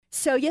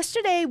So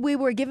yesterday we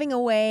were giving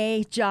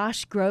away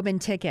Josh Groban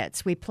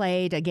tickets. We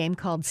played a game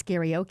called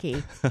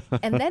Karaoke.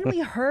 And then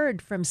we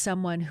heard from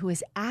someone who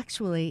has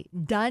actually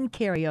done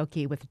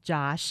karaoke with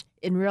Josh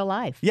in real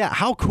life. Yeah,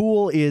 how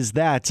cool is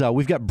that?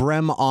 We've got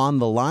Brem on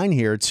the line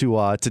here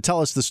to tell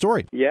us the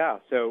story. Yeah,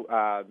 so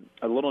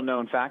a little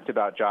known fact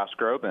about Josh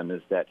Groban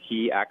is that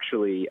he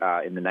actually,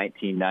 in the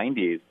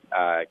 1990s,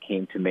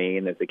 came to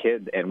Maine as a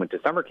kid and went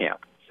to summer camp.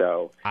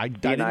 So I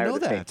didn't know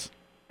that.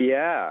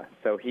 Yeah,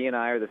 so he and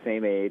I are the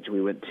same age.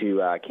 We went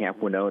to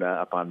Camp Winona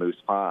up on Moose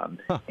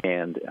Pond,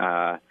 and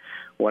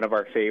one of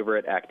our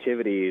favorite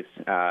activities,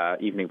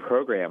 evening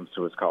programs,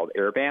 was called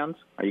Air Bands.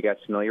 Are you guys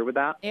familiar with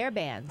that? Air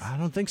bands. I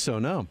don't think so,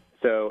 no.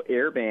 So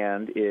Air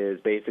Band is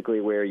basically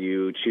where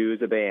you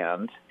choose a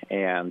band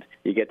and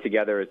you get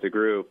together as a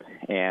group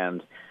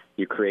and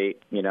you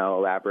create,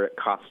 elaborate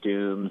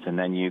costumes, and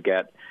then you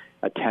get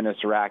a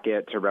tennis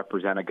racket to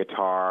represent a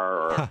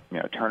guitar,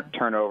 or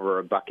turn over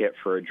a bucket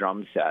for a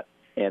drum set.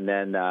 And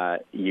then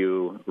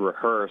you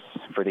rehearse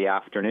for the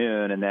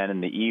afternoon, and then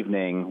in the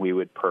evening we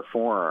would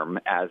perform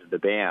as the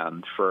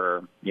band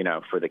for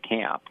the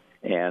camp.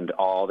 And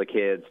all the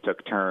kids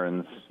took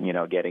turns,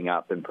 getting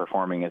up and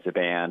performing as a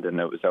band, and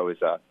it was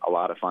always a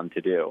lot of fun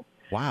to do.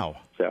 Wow.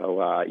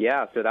 So,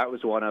 so that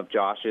was one of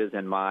Josh's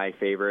and my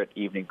favorite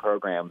evening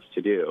programs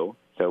to do.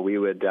 So we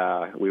would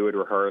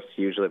rehearse,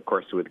 usually, of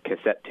course, with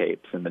cassette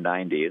tapes in the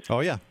 90s.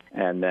 Oh, yeah.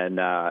 And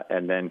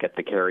then get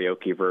the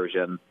karaoke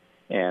version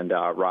and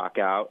rock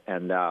out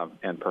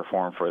and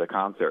perform for the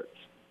concerts.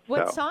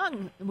 What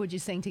song would you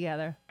sing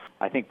together?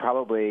 I think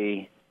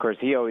probably, of course,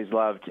 he always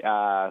loved,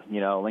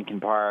 Linkin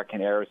Park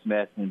and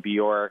Aerosmith and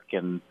Bjork,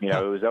 and, it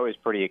was always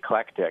pretty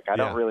eclectic. I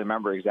don't really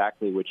remember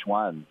exactly which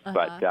ones,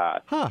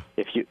 but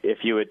if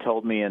you had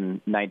told me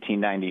in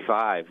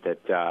 1995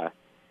 that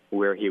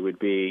where he would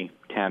be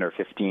 10 or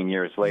 15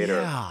 years later,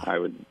 I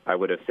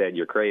would have said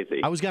you're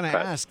crazy. I was going to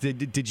ask,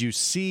 did you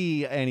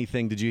see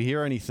anything, did you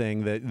hear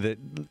anything that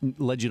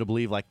led you to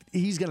believe, like,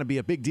 he's going to be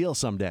a big deal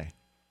someday?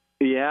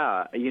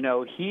 Yeah,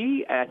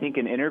 he, I think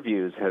in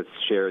interviews has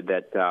shared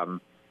that,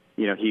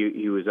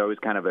 he was always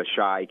kind of a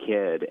shy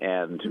kid,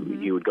 and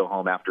he would go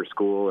home after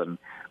school and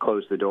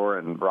close the door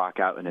and rock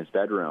out in his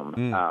bedroom.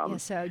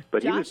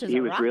 But Josh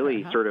he was rocker,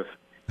 really huh? sort of...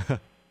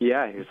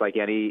 Yeah, he was like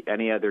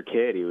any other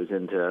kid. He was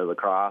into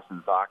lacrosse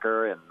and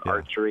soccer and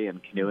archery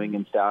and canoeing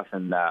and stuff.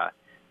 And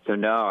so,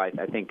 no, I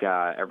think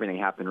everything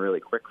happened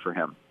really quick for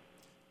him.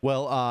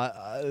 Well,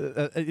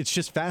 it's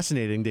just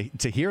fascinating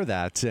to hear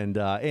that. And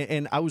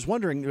I was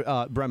wondering,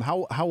 Brem,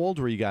 how old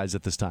were you guys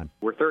at this time?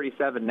 We're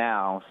 37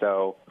 now,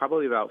 so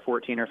probably about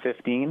 14 or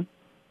 15.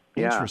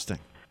 Interesting.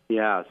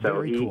 Yeah, so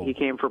Very cool. he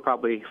came for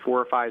probably 4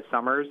 or 5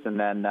 summers, and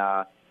then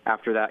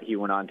after that, he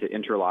went on to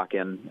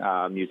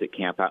Interlochen music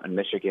camp out in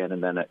Michigan,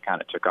 and then it kind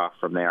of took off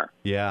from there.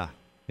 Yeah.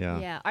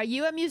 Are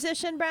you a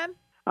musician, Brem?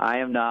 I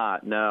am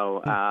not,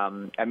 no.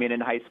 I mean, in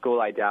high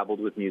school, I dabbled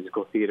with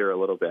musical theater a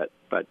little bit,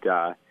 but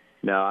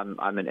no,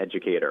 I'm an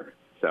educator.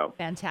 So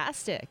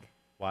Fantastic.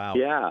 Wow.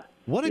 Yeah.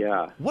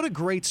 What a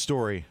great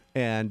story.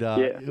 And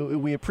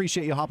we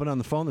appreciate you hopping on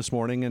the phone this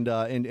morning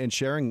and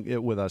sharing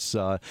it with us.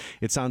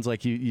 It sounds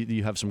like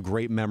you have some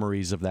great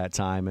memories of that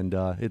time, and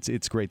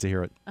it's great to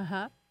hear it.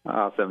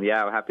 Awesome.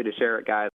 Yeah, I'm happy to share it, guys.